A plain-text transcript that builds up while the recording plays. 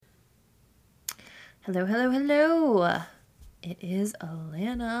Hello, hello, hello. It is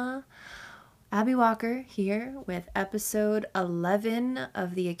Alana. Abby Walker here with episode 11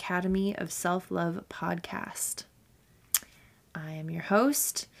 of the Academy of Self-Love podcast. I am your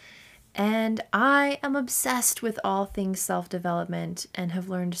host, and I am obsessed with all things self-development and have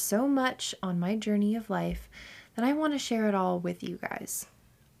learned so much on my journey of life that I want to share it all with you guys.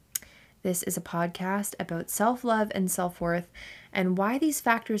 This is a podcast about self-love and self-worth and why these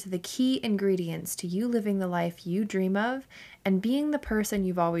factors are the key ingredients to you living the life you dream of and being the person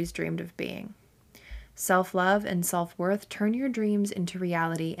you've always dreamed of being. Self-love and self-worth turn your dreams into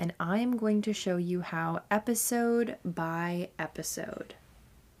reality, and I am going to show you how episode by episode.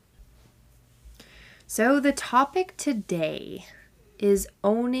 So the topic today is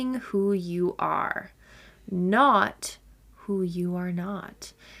owning who you are, not who you are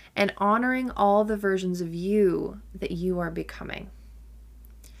not, and honoring all the versions of you that you are becoming.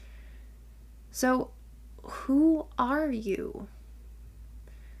 So, who are you?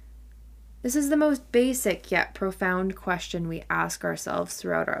 This is the most basic yet profound question we ask ourselves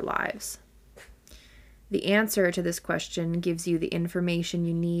throughout our lives. The answer to this question gives you the information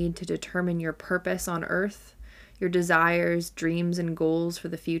you need to determine your purpose on earth, your desires, dreams, and goals for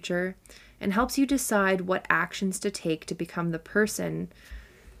the future, and helps you decide what actions to take to become the person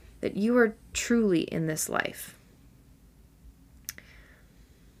that you are truly in this life.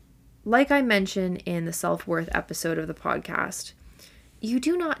 Like I mentioned in the self-worth episode of the podcast, you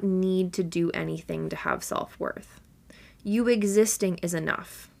do not need to do anything to have self-worth. You existing is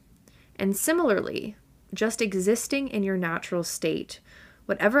enough. And similarly, just existing in your natural state,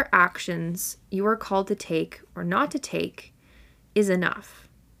 whatever actions you are called to take or not to take, is enough.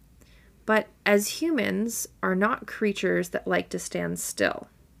 But as humans are not creatures that like to stand still.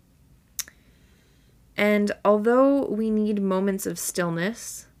 And although we need moments of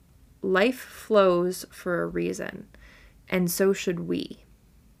stillness, life flows for a reason, and so should we.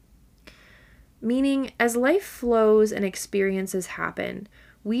 Meaning, as life flows and experiences happen,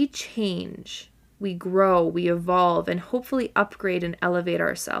 we change, we grow, we evolve, and hopefully upgrade and elevate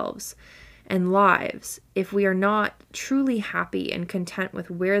ourselves and lives if we are not truly happy and content with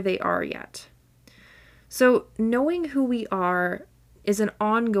where they are yet. So, knowing who we are is an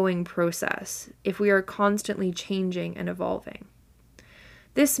ongoing process if we are constantly changing and evolving.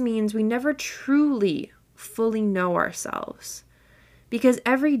 This means we never truly fully know ourselves, because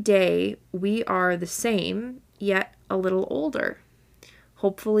every day we are the same, yet a little older,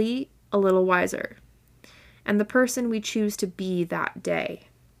 hopefully a little wiser, and the person we choose to be that day.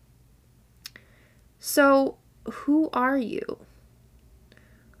 So, who are you?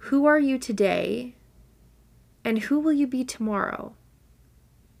 Who are you today? And who will you be tomorrow?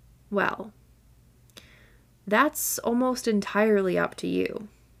 Well, that's almost entirely up to you.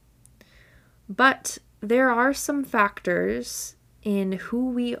 But there are some factors in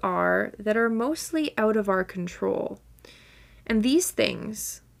who we are that are mostly out of our control. And these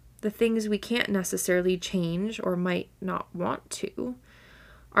things, the things we can't necessarily change or might not want to,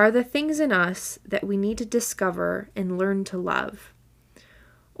 are the things in us that we need to discover and learn to love.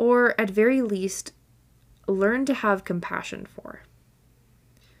 Or at very least, learn to have compassion for.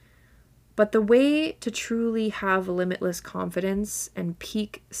 But the way to truly have limitless confidence and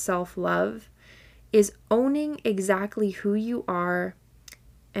peak self-love is owning exactly who you are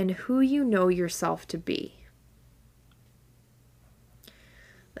and who you know yourself to be.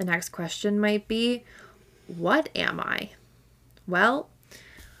 The next question might be, what am I? Well,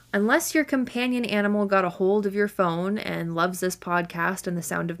 unless your companion animal got a hold of your phone and loves this podcast and the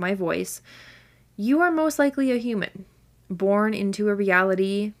sound of my voice, you are most likely a human, born into a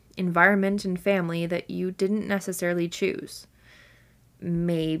reality, environment, and family that you didn't necessarily choose.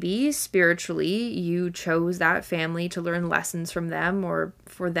 Maybe spiritually you chose that family to learn lessons from them or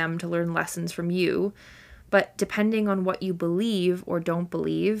for them to learn lessons from you, but depending on what you believe or don't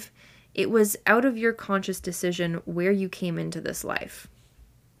believe, it was out of your conscious decision where you came into this life.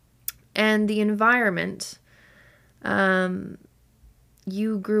 And the environment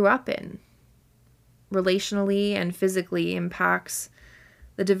you grew up in, relationally and physically, impacts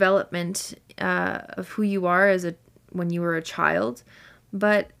the development of who you are when you were a child.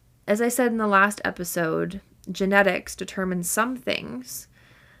 But as I said in the last episode, genetics determines some things,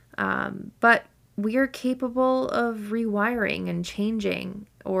 but we are capable of rewiring and changing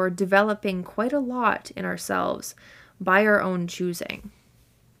or developing quite a lot in ourselves by our own choosing.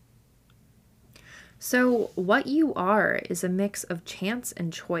 So what you are is a mix of chance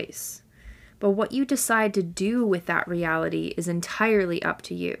and choice. But what you decide to do with that reality is entirely up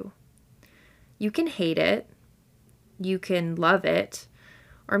to you. You can hate it, you can love it,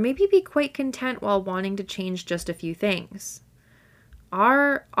 or maybe be quite content while wanting to change just a few things.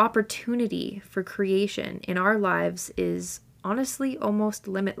 Our opportunity for creation in our lives is honestly almost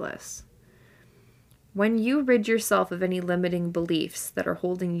limitless. When you rid yourself of any limiting beliefs that are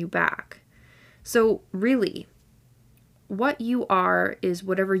holding you back. So really, what you are is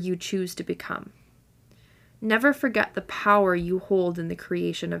whatever you choose to become. Never forget the power you hold in the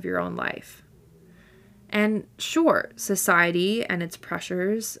creation of your own life. And sure, society and its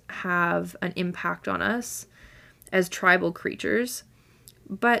pressures have an impact on us as tribal creatures,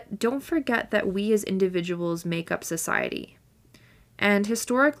 but don't forget that we as individuals make up society. And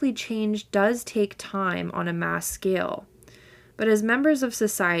historically, change does take time on a mass scale. But as members of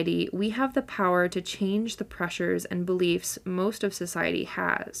society, we have the power to change the pressures and beliefs most of society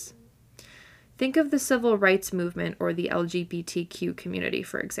has. Think of the civil rights movement or the LGBTQ community,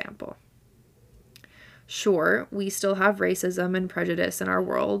 for example. Sure, we still have racism and prejudice in our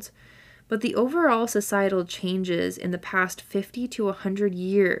world, but the overall societal changes in the past 50 to 100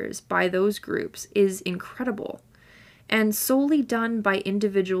 years by those groups is incredible, and solely done by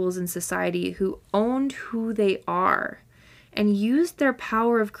individuals in society who owned who they are and used their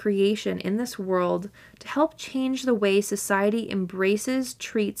power of creation in this world to help change the way society embraces,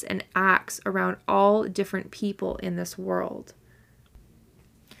 treats, and acts around all different people in this world.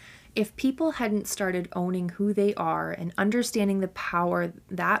 If people hadn't started owning who they are and understanding the power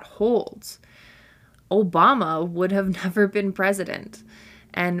that holds, Obama would have never been president,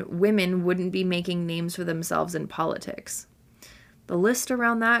 and women wouldn't be making names for themselves in politics. The list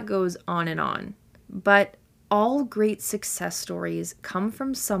around that goes on and on. But all great success stories come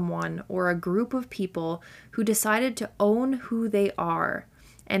from someone or a group of people who decided to own who they are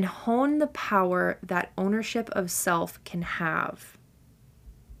and hone the power that ownership of self can have.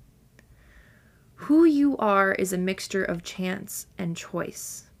 Who you are is a mixture of chance and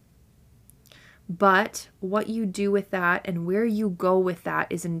choice. But what you do with that and where you go with that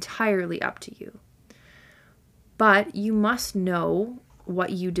is entirely up to you. But you must know what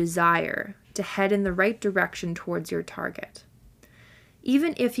you desire to head in the right direction towards your target.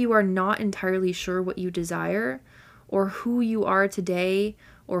 Even if you are not entirely sure what you desire, or who you are today,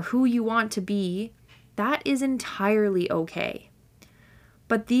 or who you want to be, that is entirely okay.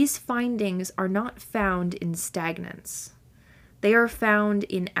 But these findings are not found in stagnance. They are found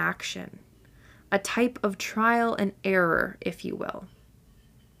in action, a type of trial and error, if you will.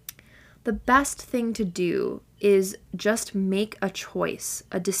 The best thing to do is just make a choice,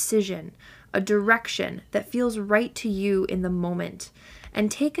 a decision, a direction that feels right to you in the moment,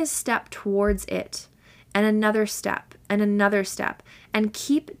 and take a step towards it, and another step, and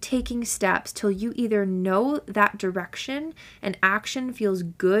keep taking steps till you either know that direction and action feels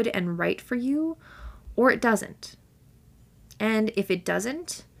good and right for you, or it doesn't. And if it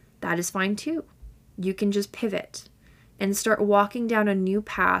doesn't, that is fine too. You can just pivot and start walking down a new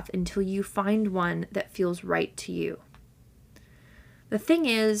path until you find one that feels right to you. The thing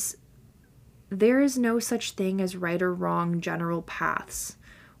is, there is no such thing as right or wrong general paths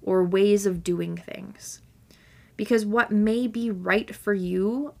or ways of doing things. Because what may be right for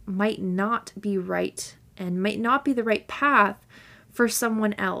you might not be right and might not be the right path for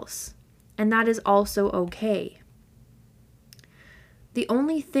someone else. And that is also okay. The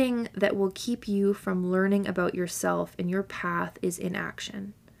only thing that will keep you from learning about yourself and your path is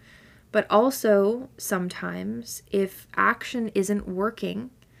inaction. But also, sometimes, if action isn't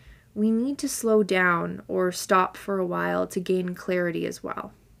working, we need to slow down or stop for a while to gain clarity as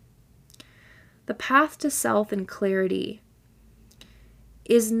well. The path to self and clarity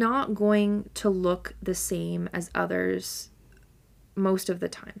is not going to look the same as others most of the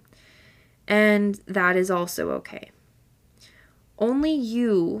time. And that is also okay. Only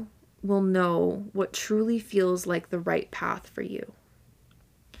you will know what truly feels like the right path for you.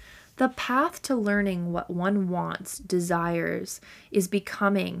 The path to learning what one wants, desires, is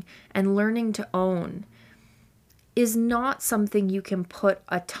becoming, and learning to own is not something you can put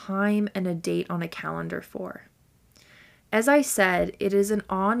a time and a date on a calendar for. As I said, it is an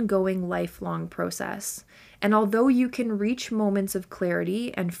ongoing, lifelong process. And although you can reach moments of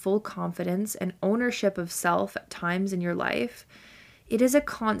clarity and full confidence and ownership of self at times in your life, it is a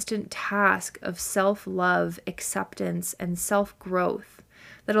constant task of self-love, acceptance, and self-growth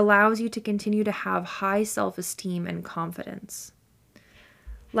that allows you to continue to have high self-esteem and confidence.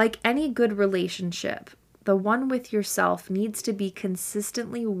 Like any good relationship, the one with yourself needs to be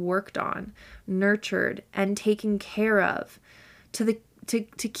consistently worked on, nurtured, and taken care of to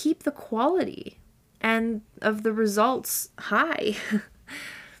keep the quality and of the results high.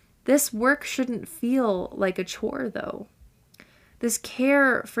 This work shouldn't feel like a chore, though. This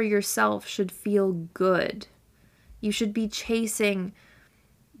care for yourself should feel good. You should be chasing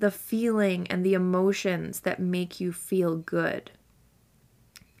the feeling and the emotions that make you feel good.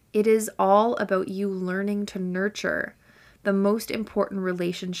 It is all about you learning to nurture the most important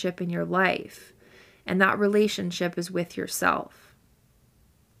relationship in your life, and that relationship is with yourself.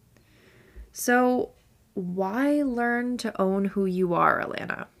 So, why learn to own who you are,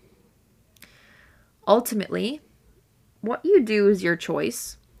 Alana? Ultimately, what you do is your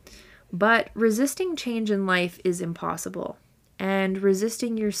choice, but resisting change in life is impossible. And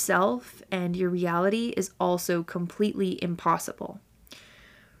resisting yourself and your reality is also completely impossible.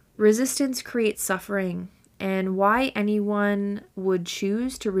 Resistance creates suffering, and why anyone would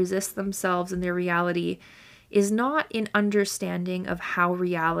choose to resist themselves and their reality is not in understanding of how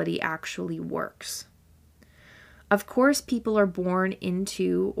reality actually works. Of course, people are born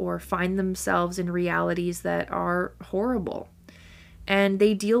into or find themselves in realities that are horrible, and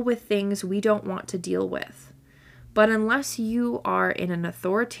they deal with things we don't want to deal with. But unless you are in an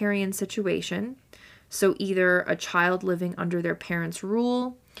authoritarian situation, so either a child living under their parents'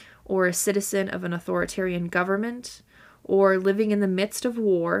 rule, or a citizen of an authoritarian government, or living in the midst of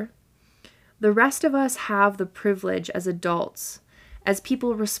war, the rest of us have the privilege as adults, as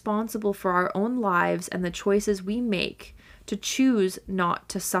people responsible for our own lives and the choices we make, to choose not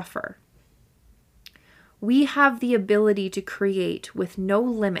to suffer. We have the ability to create with no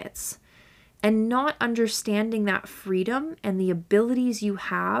limits, and not understanding that freedom and the abilities you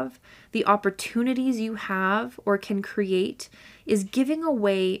have, the opportunities you have or can create, is giving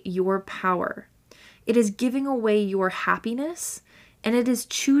away your power. It is giving away your happiness, and it is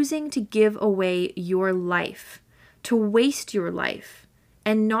choosing to give away your life, to waste your life,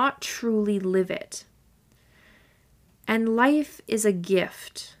 and not truly live it. And life is a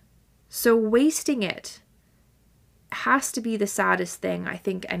gift, so wasting it has to be the saddest thing I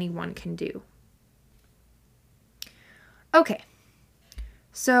think anyone can do. Okay,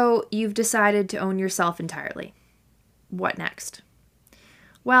 so you've decided to own yourself entirely. What next?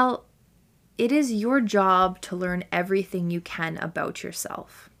 Well, it is your job to learn everything you can about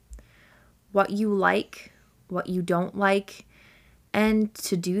yourself. What you like, what you don't like, and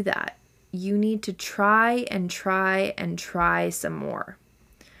to do that, you need to try and try and try some more.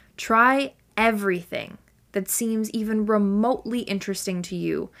 Try everything that seems even remotely interesting to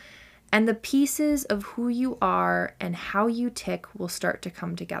you, and the pieces of who you are and how you tick will start to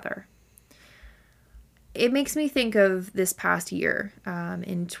come together. It makes me think of this past year,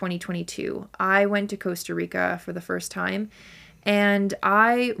 in 2022. I went to Costa Rica for the first time, and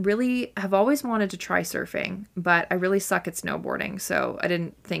I really have always wanted to try surfing, but I really suck at snowboarding, so I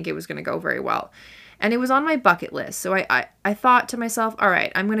didn't think it was going to go very well. And it was on my bucket list, so I thought to myself, all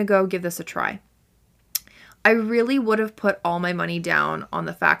right, I'm going to go give this a try. I really would have put all my money down on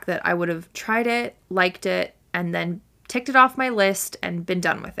the fact that I would have tried it, liked it, and then ticked it off my list and been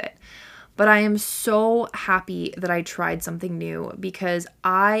done with it. But I am so happy that I tried something new because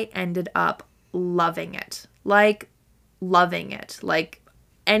I ended up loving it. Like, loving it. Like,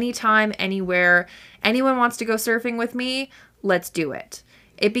 anytime, anywhere, anyone wants to go surfing with me, let's do it.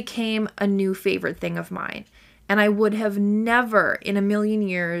 It became a new favorite thing of mine. And I would have never in a million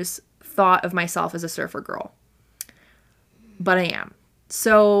years thought of myself as a surfer girl. But I am.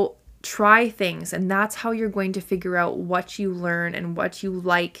 So try things, and that's how you're going to figure out what you learn and what you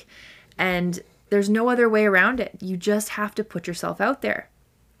like. And there's no other way around it. You just have to put yourself out there.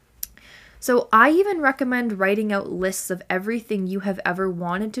 So I even recommend writing out lists of everything you have ever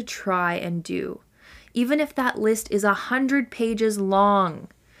wanted to try and do. Even if that list is 100 pages long.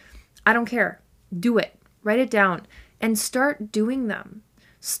 I don't care. Do it. Write it down and start doing them.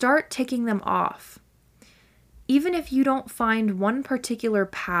 Start ticking them off. Even if you don't find one particular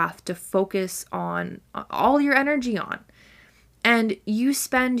path to focus on all your energy on, and you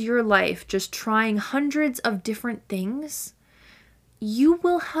spend your life just trying hundreds of different things, you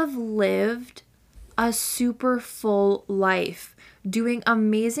will have lived a super full life doing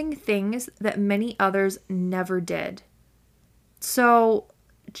amazing things that many others never did. So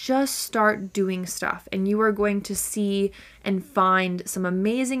just start doing stuff, and you are going to see and find some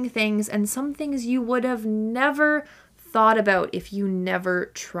amazing things and some things you would have never thought about if you never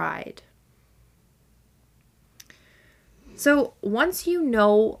tried. So once you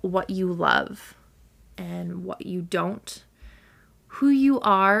know what you love and what you don't, who you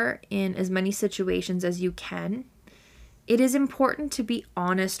are in as many situations as you can, it is important to be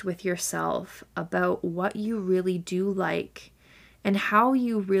honest with yourself about what you really do like and how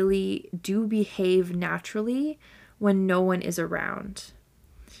you really do behave naturally when no one is around.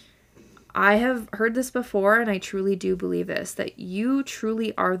 I have heard this before, and I truly do believe this, that you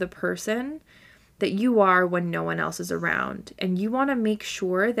truly are the person that you are when no one else is around. And you want to make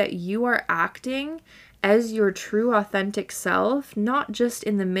sure that you are acting as your true authentic self, not just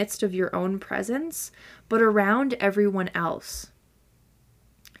in the midst of your own presence, but around everyone else.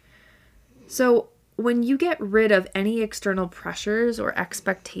 So when you get rid of any external pressures or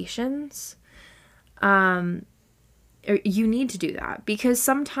expectations, you need to do that, because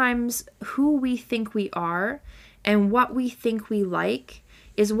sometimes who we think we are and what we think we like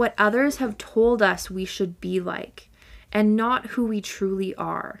is what others have told us we should be like, and not who we truly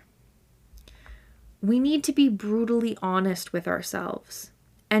are. We need to be brutally honest with ourselves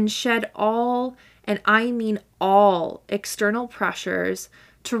and shed all, and I mean all, external pressures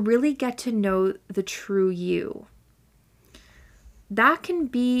to really get to know the true you. That can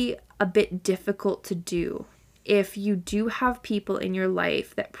be a bit difficult to do if you do have people in your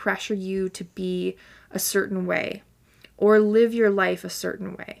life that pressure you to be a certain way or live your life a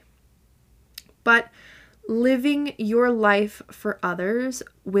certain way. But living your life for others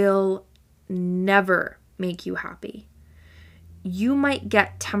will never make you happy. You might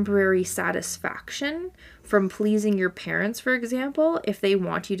get temporary satisfaction from pleasing your parents, for example, if they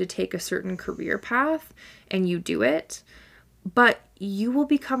want you to take a certain career path and you do it, but you will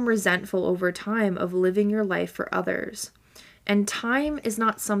become resentful over time of living your life for others. And time is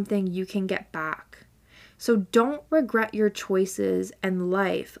not something you can get back. So don't regret your choices and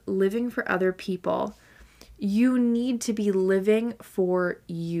life living for other people. You need to be living for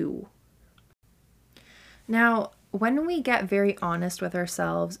you. Now, when we get very honest with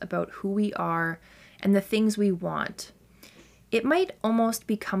ourselves about who we are and the things we want, it might almost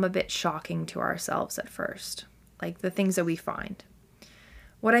become a bit shocking to ourselves at first, like the things that we find.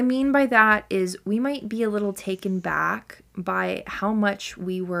 What I mean by that is we might be a little taken back by how much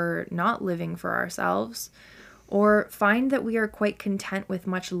we were not living for ourselves, or find that we are quite content with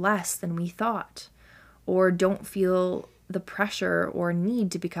much less than we thought, or don't feel the pressure or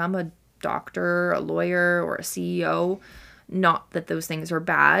need to become a doctor, a lawyer, or a CEO. Not that those things are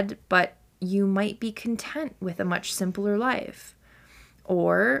bad, but you might be content with a much simpler life.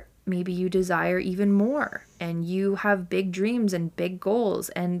 Or maybe you desire even more and you have big dreams and big goals,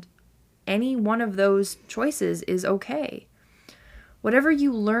 and any one of those choices is okay. Whatever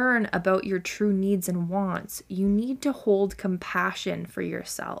you learn about your true needs and wants, you need to hold compassion for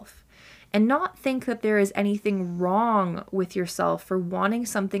yourself and not think that there is anything wrong with yourself for wanting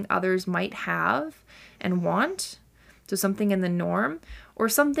something others might have and want, so something in the norm, or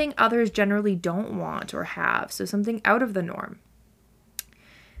something others generally don't want or have, so something out of the norm.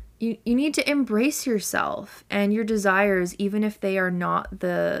 You need to embrace yourself and your desires, even if they are not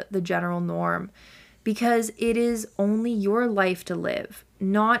the general norm, because it is only your life to live,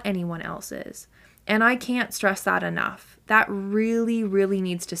 not anyone else's. And I can't stress that enough. That really, really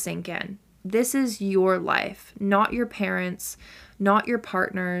needs to sink in. This is your life, not your parents', not your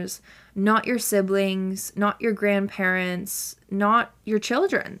partner's, not your siblings', not your grandparents', not your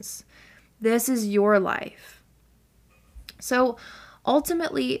children's. This is your life. So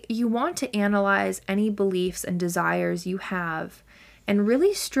ultimately, you want to analyze any beliefs and desires you have and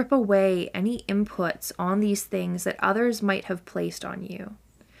really strip away any inputs on these things that others might have placed on you.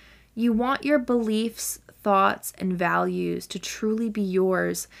 You want your beliefs, thoughts, and values to truly be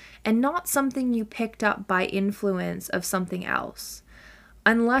yours and not something you picked up by influence of something else,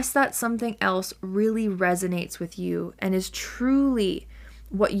 unless that something else really resonates with you and is truly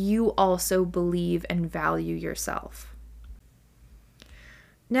what you also believe and value yourself.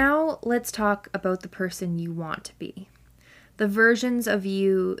 Now let's talk about the person you want to be, the versions of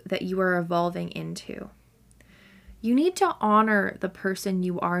you that you are evolving into. You need to honor the person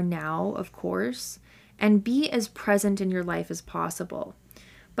you are now, of course, and be as present in your life as possible.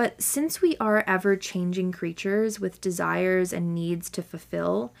 But since we are ever-changing creatures with desires and needs to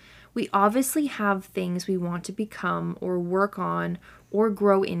fulfill, we obviously have things we want to become or work on or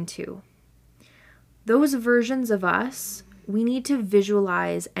grow into. Those versions of us we need to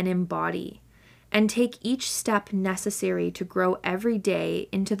visualize and embody, and take each step necessary to grow every day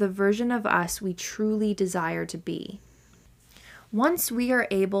into the version of us we truly desire to be. Once we are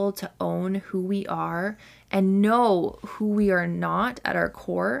able to own who we are and know who we are not at our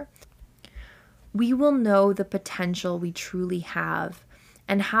core, we will know the potential we truly have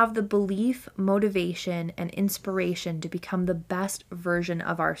and have the belief, motivation, and inspiration to become the best version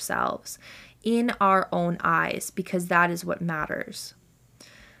of ourselves in our own eyes, because that is what matters.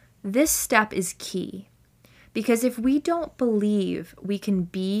 This step is key, because if we don't believe we can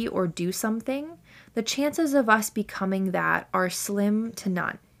be or do something, the chances of us becoming that are slim to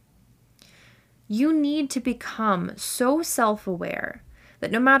none. You need to become so self-aware that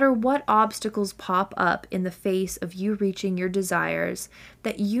no matter what obstacles pop up in the face of you reaching your desires,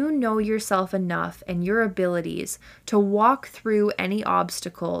 that you know yourself enough and your abilities to walk through any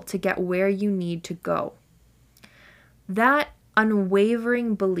obstacle to get where you need to go. That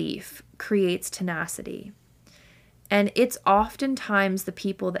unwavering belief creates tenacity. And it's oftentimes the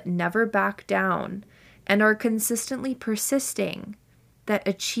people that never back down and are consistently persisting that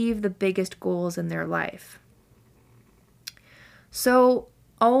achieve the biggest goals in their life. So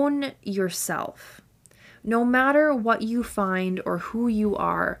own yourself. No matter what you find or who you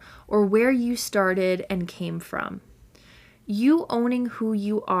are or where you started and came from, you owning who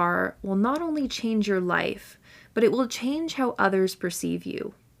you are will not only change your life, but it will change how others perceive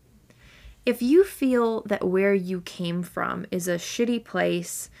you. If you feel that where you came from is a shitty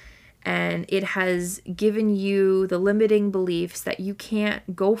place and it has given you the limiting beliefs that you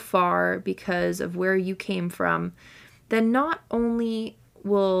can't go far because of where you came from, then not only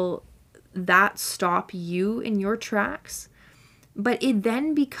will that stop you in your tracks, but it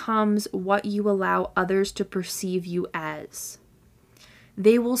then becomes what you allow others to perceive you as.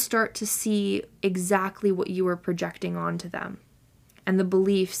 They will start to see exactly what you are projecting onto them and the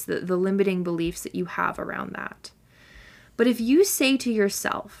beliefs, the limiting beliefs that you have around that. But if you say to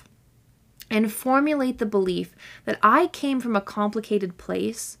yourself and formulate the belief that I came from a complicated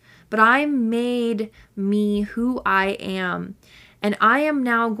place, but I made me who I am, and I am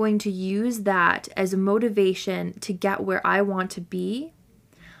now going to use that as a motivation to get where I want to be,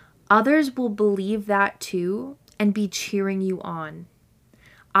 others will believe that too and be cheering you on.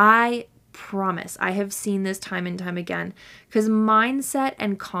 I promise. I have seen this time and time again, because mindset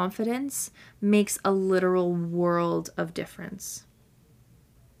and confidence makes a literal world of difference.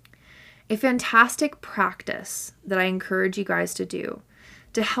 A fantastic practice that I encourage you guys to do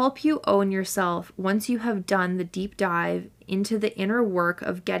to help you own yourself once you have done the deep dive into the inner work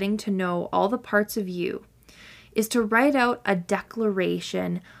of getting to know all the parts of you is to write out a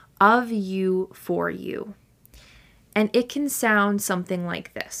declaration of you for you. And it can sound something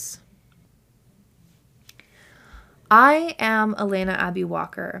like this. I am Elena Abby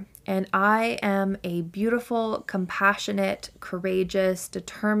Walker, and I am a beautiful, compassionate, courageous,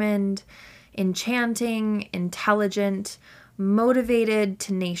 determined, enchanting, intelligent, motivated,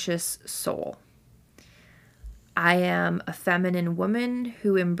 tenacious soul. I am a feminine woman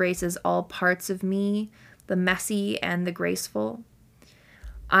who embraces all parts of me, the messy and the graceful.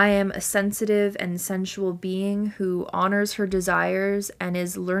 I am a sensitive and sensual being who honors her desires and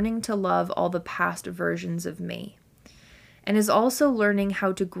is learning to love all the past versions of me, and is also learning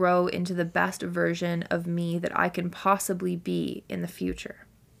how to grow into the best version of me that I can possibly be in the future.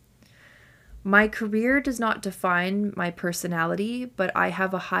 My career does not define my personality, but I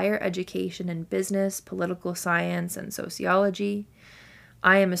have a higher education in business, political science, and sociology.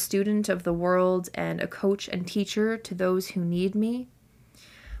 I am a student of the world and a coach and teacher to those who need me.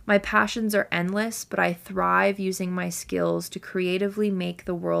 My passions are endless, but I thrive using my skills to creatively make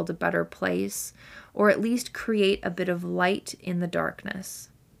the world a better place, or at least create a bit of light in the darkness.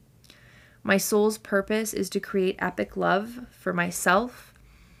 My soul's purpose is to create epic love for myself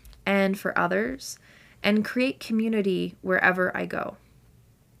and for others, and create community wherever I go.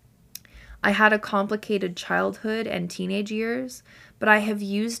 I had a complicated childhood and teenage years, but I have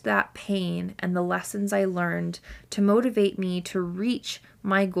used that pain and the lessons I learned to motivate me to reach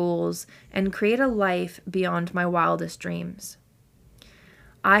my goals and create a life beyond my wildest dreams.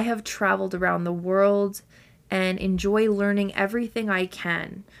 I have traveled around the world and enjoy learning everything I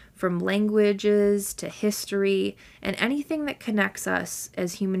can, from languages to history and anything that connects us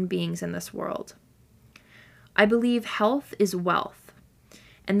as human beings in this world. I believe health is wealth,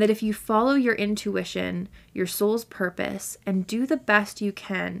 and that if you follow your intuition, your soul's purpose, and do the best you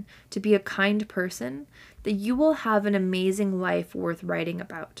can to be a kind person, that you will have an amazing life worth writing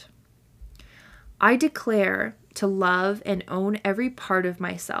about. I declare to love and own every part of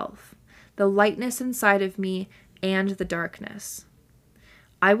myself, the lightness inside of me and the darkness.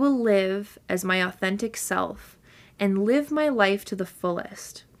 I will live as my authentic self and live my life to the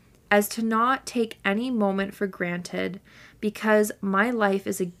fullest, as to not take any moment for granted, because my life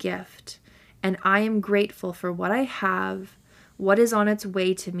is a gift and I am grateful for what I have, what is on its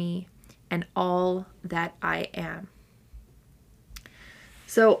way to me, and all that I am.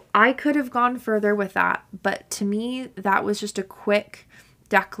 So I could have gone further with that, but to me, that was just a quick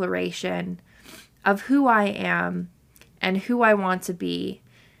declaration of who I am and who I want to be,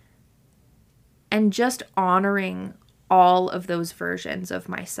 and just honoring all of those versions of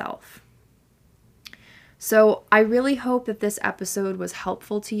myself. So I really hope that this episode was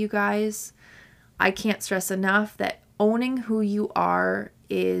helpful to you guys. I can't stress enough that owning who you are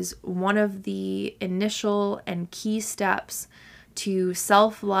is one of the initial and key steps to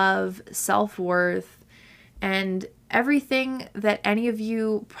self-love, self-worth, and everything that any of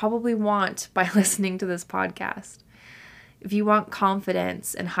you probably want by listening to this podcast. If you want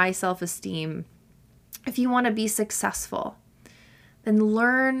confidence and high self-esteem, if you want to be successful, then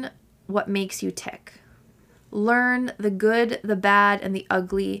learn what makes you tick. Learn the good, the bad, and the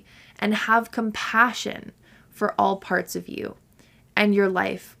ugly, and have compassion for all parts of you, and your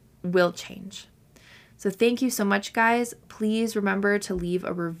life will change. So thank you so much, guys. Please remember to leave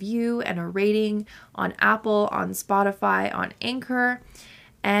a review and a rating on Apple, on Spotify, on Anchor.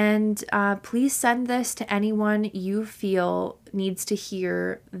 And please send this to anyone you feel needs to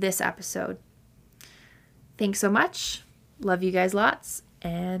hear this episode. Thanks so much. Love you guys lots.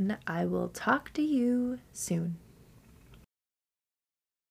 And I will talk to you soon.